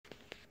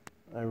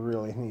I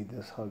really need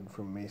this hug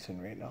from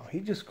Mason right now. He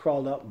just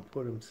crawled up and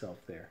put himself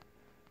there.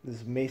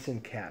 This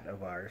Mason cat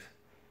of ours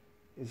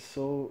is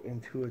so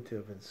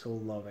intuitive and so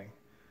loving.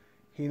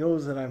 He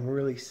knows that I'm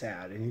really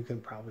sad, and you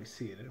can probably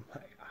see it in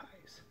my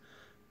eyes.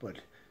 But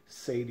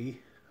Sadie,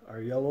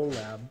 our yellow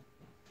lab,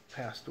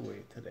 passed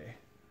away today.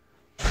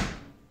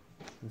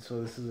 And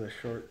so this is a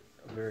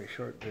very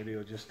short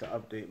video just to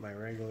update my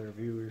regular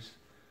viewers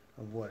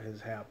of what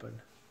has happened.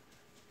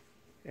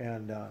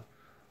 And the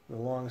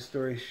long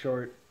story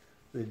short,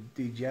 the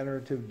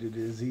degenerative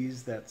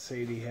disease that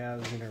Sadie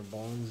has in her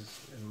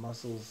bones and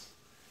muscles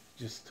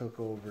just took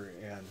over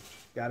and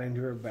got into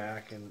her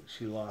back, and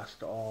she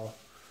lost all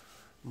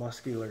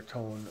muscular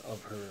tone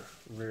of her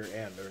rear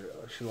end,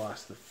 or she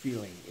lost the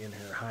feeling in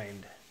her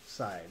hind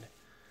side.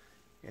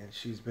 And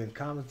she's been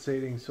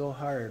compensating so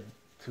hard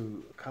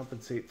to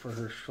compensate for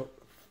her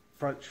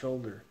front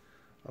shoulder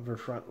of her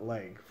front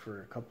leg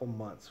for a couple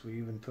months. We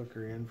even took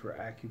her in for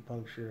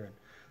acupuncture and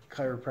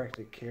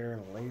chiropractic care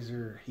and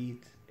laser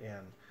heat,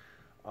 and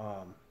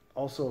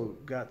also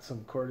got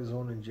some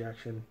cortisone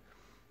injection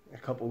a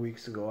couple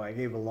weeks ago. I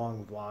gave a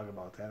long vlog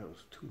about that. It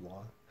was too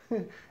long.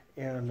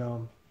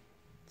 And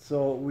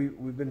so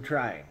we've been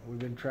trying. We've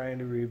been trying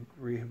to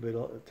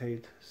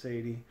rehabilitate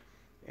Sadie,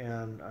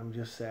 and I'm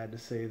just sad to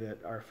say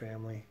that our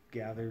family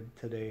gathered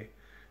today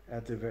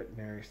at the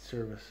veterinary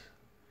service,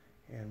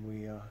 and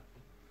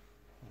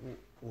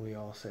we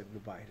all said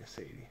goodbye to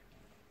Sadie.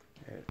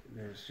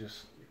 There's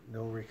just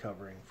no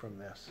recovering from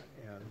this,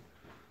 and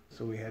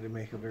so we had to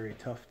make a very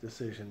tough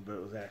decision, but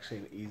it was actually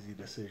an easy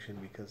decision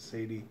because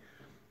Sadie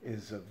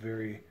is a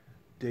very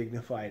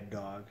dignified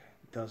dog,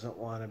 doesn't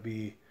want to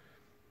be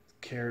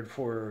cared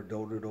for or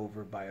doted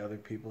over by other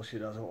people. She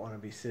doesn't want to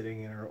be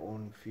sitting in her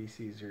own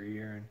feces or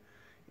urine,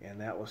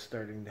 and that was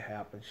starting to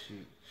happen.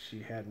 She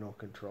had no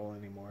control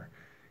anymore,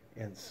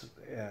 and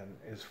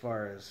as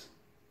far as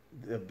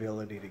the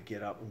ability to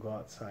get up and go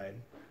outside,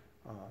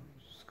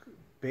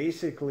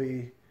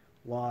 basically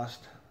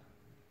lost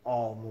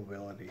all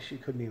mobility. She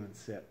couldn't even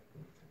sit,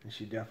 and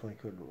she definitely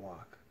couldn't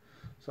walk.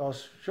 So I'll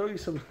show you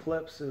some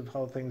clips of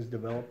how things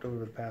developed over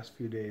the past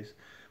few days.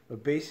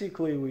 But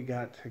basically we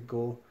got to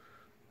go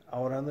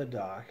out on the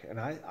dock, and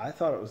I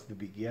thought it was the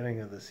beginning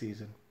of the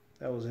season.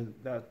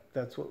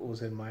 That's what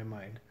was in my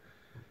mind.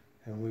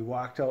 And we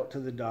walked out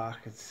to the dock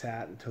and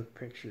sat and took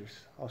pictures.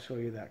 I'll show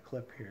you that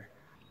clip here.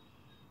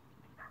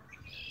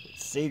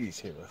 Sadie's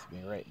here with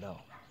me right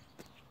now.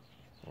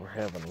 We're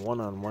having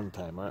one-on-one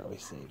time, aren't we,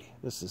 Sadie?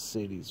 This is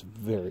Sadie's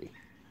very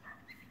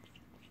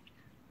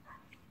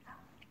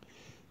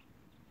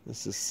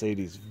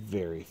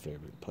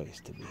favorite place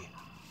to be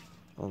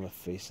on the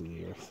face of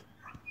the earth.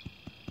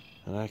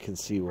 And I can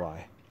see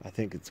why. I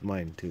think it's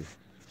mine too.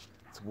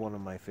 It's one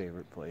of my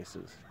favorite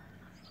places.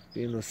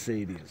 Being with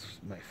Sadie is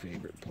my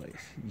favorite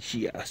place.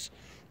 Yes.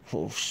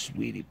 Oh,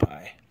 sweetie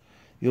pie.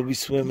 You'll be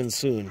swimming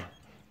soon.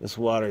 This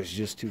water is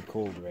just too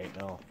cold right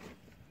now.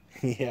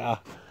 Yeah.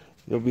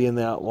 You'll be in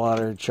that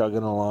water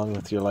chugging along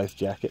with your life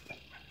jacket.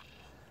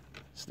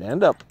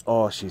 Stand up.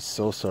 Oh, she's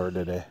so sore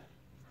today.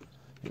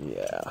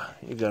 Yeah,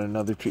 you got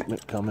another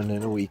treatment coming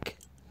in a week.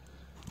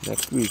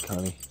 Next week,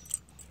 honey.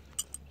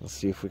 We'll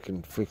see if we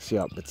can fix you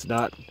up. It's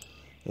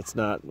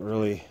not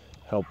really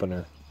helping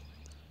her.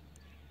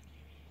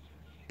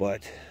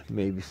 But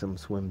maybe some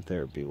swim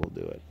therapy will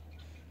do it.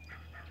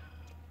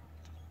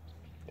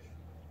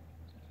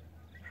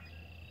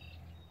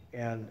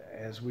 And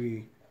as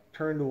we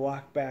turned to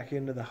walk back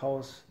into the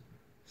house,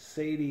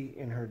 Sadie,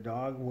 in her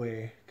dog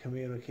way,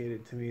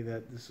 communicated to me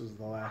that this was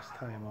the last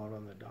time out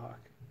on the dock.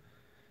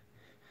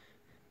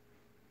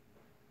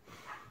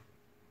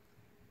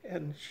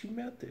 And she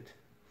meant it.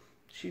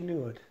 She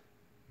knew it.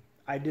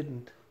 I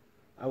didn't.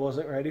 I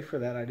wasn't ready for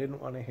that. I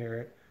didn't want to hear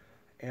it.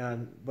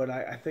 But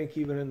I think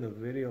even in the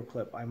video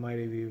clip, I might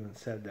have even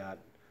said that.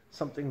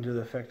 Something to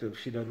the effect of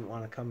she doesn't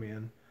want to come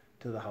in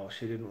to the house.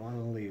 She didn't want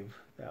to leave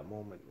that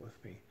moment with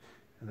me.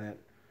 And that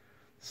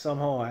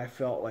somehow I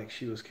felt like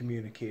she was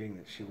communicating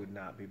that she would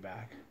not be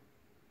back.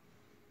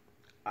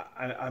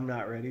 I'm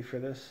not ready for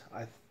this.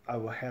 I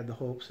had the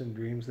hopes and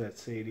dreams that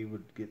Sadie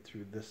would get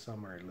through this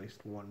summer at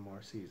least one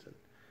more season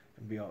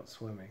and be out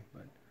swimming.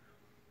 But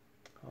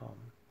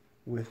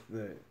with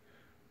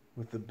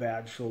the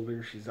bad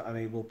shoulder, she's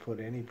unable to put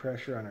any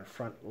pressure on her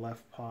front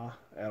left paw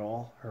at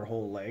all, her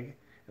whole leg.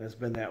 And it's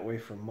been that way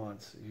for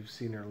months. You've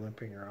seen her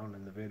limping around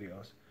in the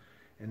videos.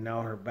 And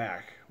now her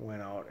back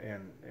went out,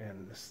 and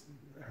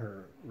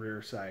her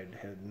rear side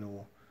had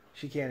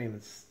she can't even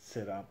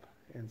sit up.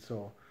 And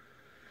so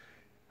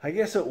I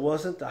guess it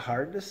wasn't the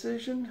hard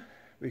decision,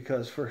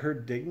 because for her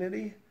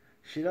dignity,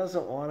 she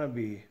doesn't want to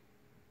be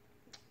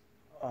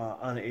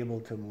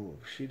unable to move.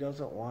 She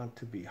doesn't want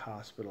to be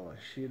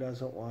hospitalized. She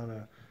doesn't want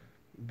to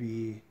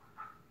be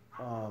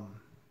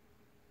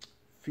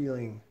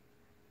feeling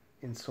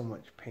in so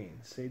much pain.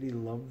 Sadie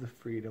loved the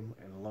freedom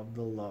and loved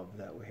the love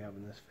that we have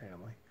in this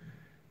family.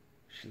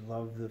 She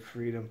loved the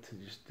freedom to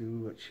just do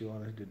what she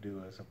wanted to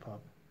do as a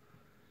pup.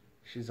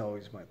 She's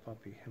always my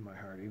puppy in my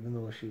heart, even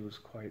though she was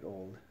quite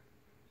old.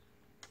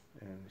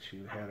 and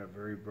she had a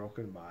very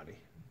broken body.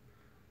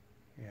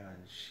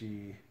 And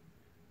she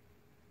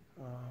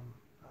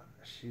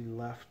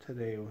left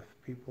today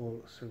with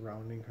people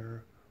surrounding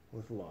her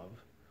with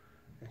love,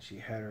 and she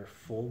had her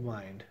full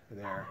mind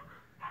there.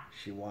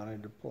 She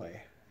wanted to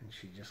play, and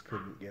she just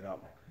couldn't get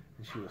up,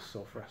 and she was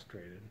so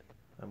frustrated.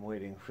 I'm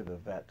waiting for the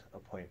vet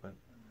appointment.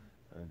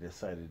 I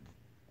decided to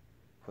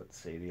put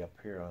Sadie up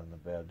here on the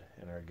bed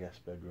in our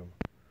guest bedroom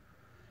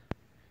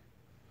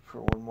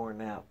for one more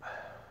nap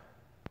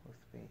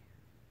with me.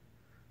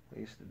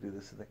 We used to do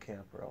this in the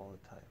camper all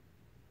the time.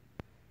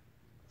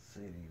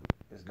 Sadie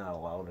is not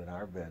allowed in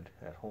our bed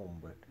at home,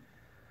 but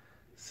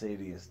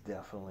Sadie is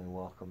definitely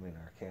welcome in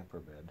our camper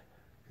bed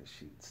because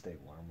she'd stay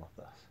warm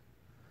with us.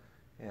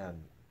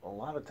 And a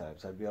lot of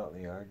times I'd be out in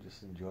the yard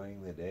just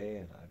enjoying the day,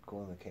 and I'd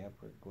go in the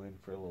camper, go in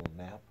for a little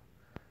nap.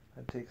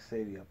 I'd take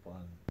Sadie up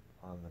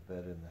on the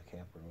bed in the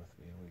camper with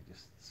me, and we'd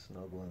just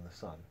snuggle in the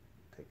sun,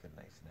 take a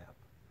nice nap,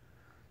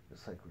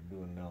 just like we're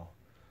doing now.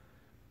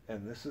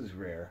 And this is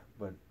rare,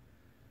 but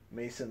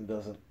Mason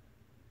doesn't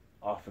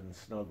often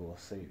snuggle with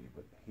Sadie,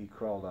 but he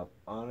crawled up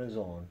on his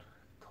own,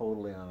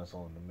 totally on his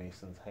own, and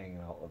Mason's hanging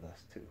out with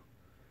us too,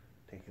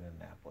 taking a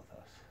nap with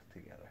us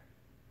together.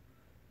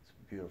 It's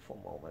a beautiful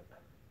moment,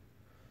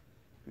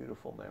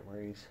 beautiful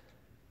memories.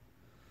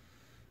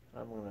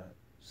 I'm gonna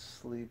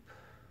sleep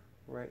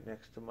right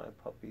next to my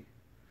puppy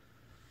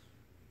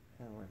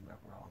and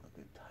remember all the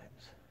good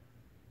times.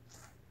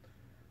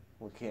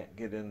 We can't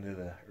get into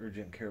the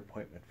urgent care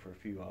appointment for a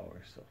few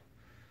hours, so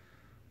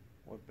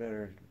what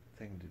better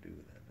thing to do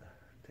than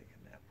to take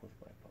a nap with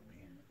my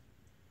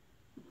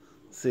puppy.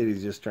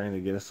 Sadie's just trying to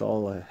get us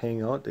all to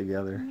hang out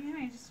together. Yeah,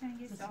 I'm just trying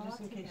to get us all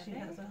together. She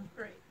has a...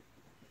 Right.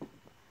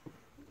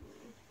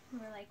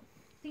 We're like,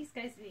 these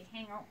guys need to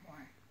hang out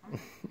more. I'm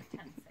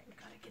pretend to say,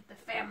 gotta get the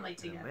family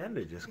together.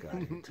 Amanda just got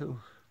here too.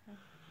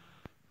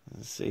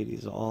 And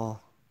Sadie's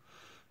all...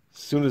 As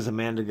soon as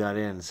Amanda got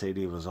in,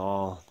 Sadie was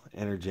all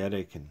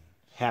energetic and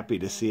happy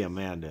to see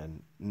Amanda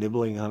and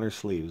nibbling on her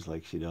sleeves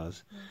like she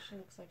does. Yeah, she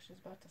looks like she's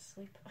about to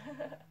sleep.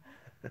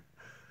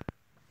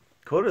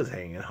 Koda's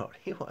hanging out.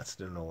 He wants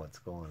to know what's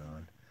going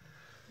on.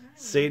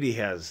 Sadie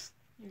has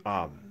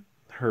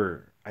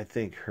I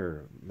think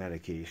her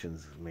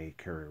medications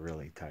make her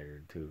really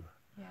tired too.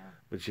 Yeah.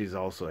 But she's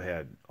also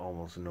had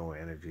almost no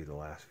energy the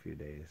last few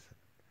days.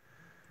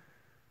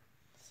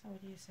 So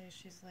would you say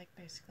she's like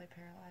basically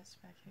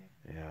paralyzed back here?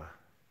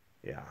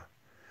 Yeah.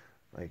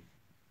 Like,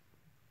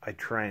 I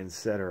try and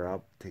set her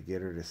up to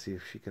get her to see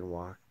if she can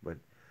walk, but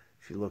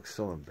she looks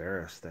so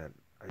embarrassed that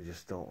I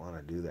just don't want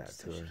to do that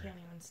So to she her. can't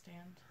even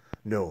stand?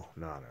 No,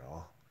 not at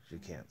all. She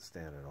can't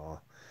stand at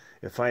all.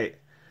 If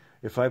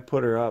I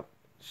put her up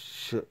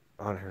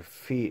on her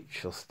feet,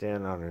 she'll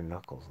stand on her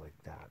knuckles like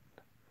that.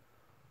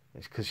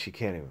 It's because she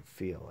can't even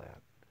feel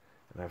that.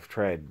 And I've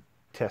tried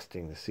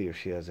testing to see if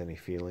she has any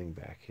feeling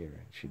back here,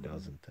 and she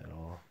doesn't at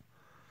all.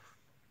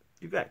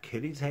 You got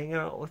kitties hanging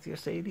out with you,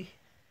 Sadie?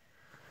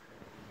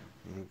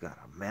 You got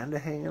Amanda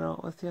hanging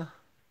out with you?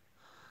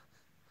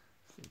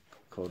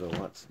 Koda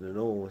wants to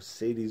know if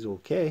Sadie's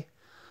okay.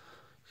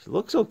 She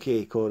looks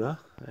okay, Koda.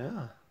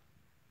 Yeah.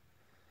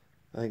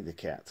 I think the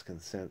cats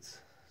can sense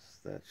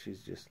that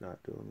she's just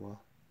not doing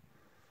well.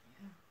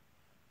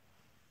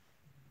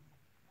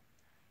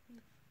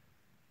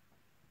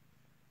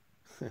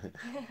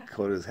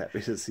 Koda's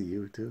happy to see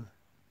you too.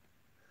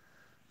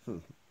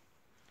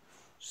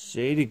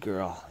 Sadie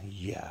girl,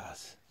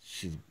 yes.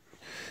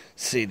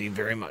 Sadie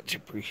very much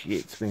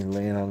appreciates me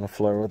laying on the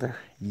floor with her.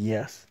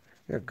 Yes,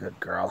 you're a good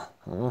girl.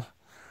 Huh?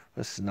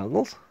 The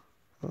snuggles?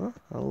 Huh?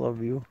 I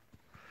love you.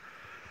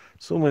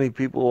 So many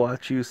people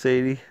watch you,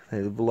 Sadie.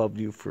 They've loved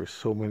you for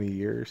so many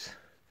years.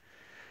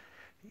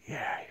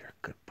 Yeah, you're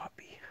a good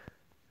puppy.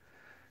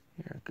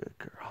 You're a good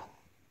girl.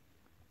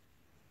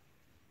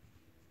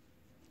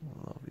 I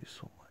love you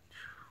so much.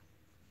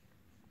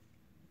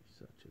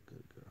 You're such a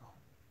good girl.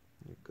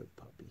 You're a good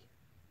puppy.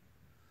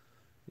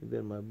 You've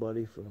been my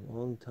buddy for a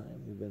long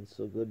time. You've been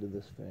so good to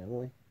this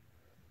family.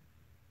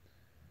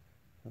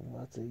 And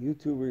lots of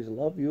YouTubers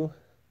love you.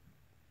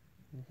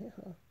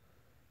 Yeah.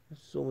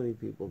 There's so many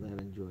people that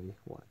enjoy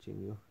watching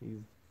you.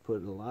 You've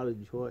put a lot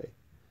of joy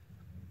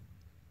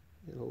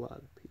in a lot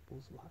of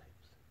people's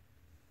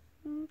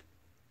lives.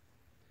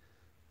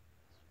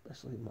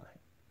 Especially mine.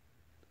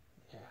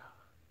 Yeah.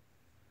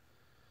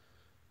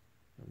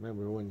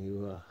 Remember when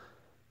you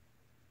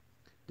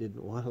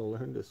didn't want to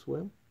learn to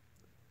swim?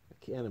 I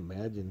can't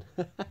imagine.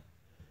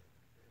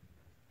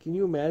 Can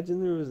you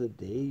imagine there was a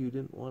day you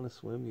didn't want to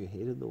swim, you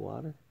hated the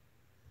water?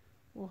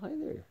 Well, hi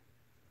there.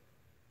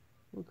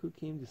 Look who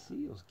came to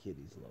see those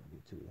kitties love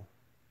you too.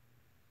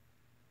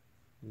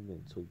 You've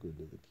been so good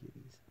to the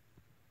kitties.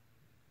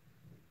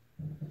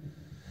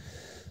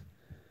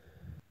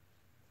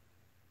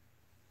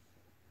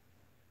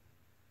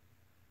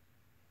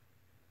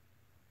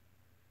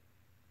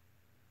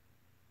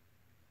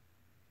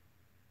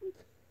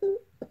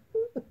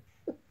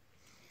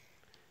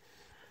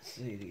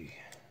 Sadie,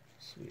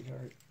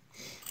 sweetheart,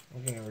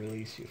 I'm going to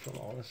release you from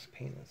all this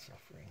pain and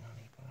suffering,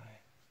 honey. Bye.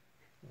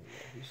 I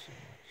love you so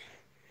much.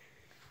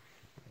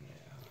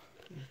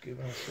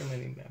 given us so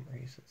many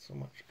memories and so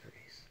much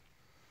grace.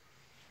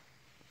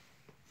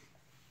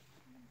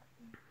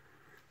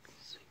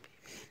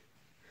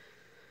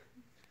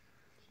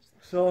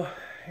 So,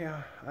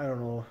 yeah, I don't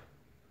know.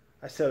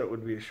 I said it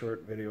would be a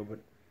short video, but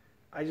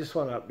I just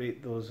want to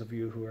update those of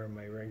you who are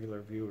my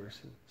regular viewers,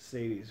 and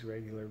Sadie's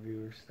regular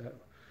viewers, that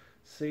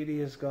Sadie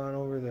has gone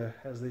over the,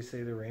 as they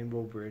say, the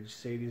Rainbow Bridge.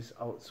 Sadie's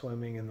out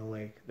swimming in the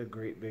lake, the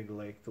great big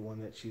lake, the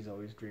one that she's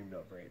always dreamed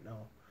of right now.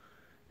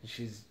 And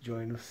she's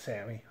joined with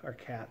Sammy, our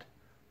cat,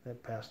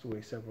 that passed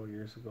away several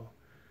years ago.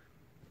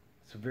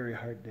 It's a very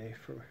hard day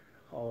for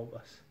all of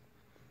us.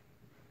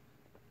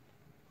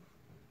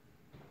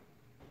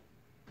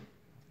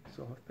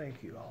 So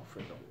thank you all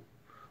for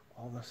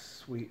all the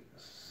sweet,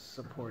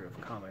 supportive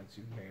comments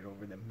you've made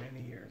over the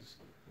many years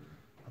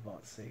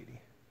about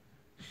Sadie.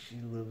 She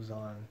lives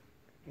on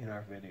in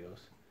our videos.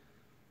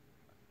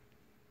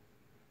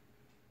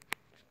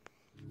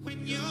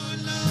 When your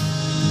love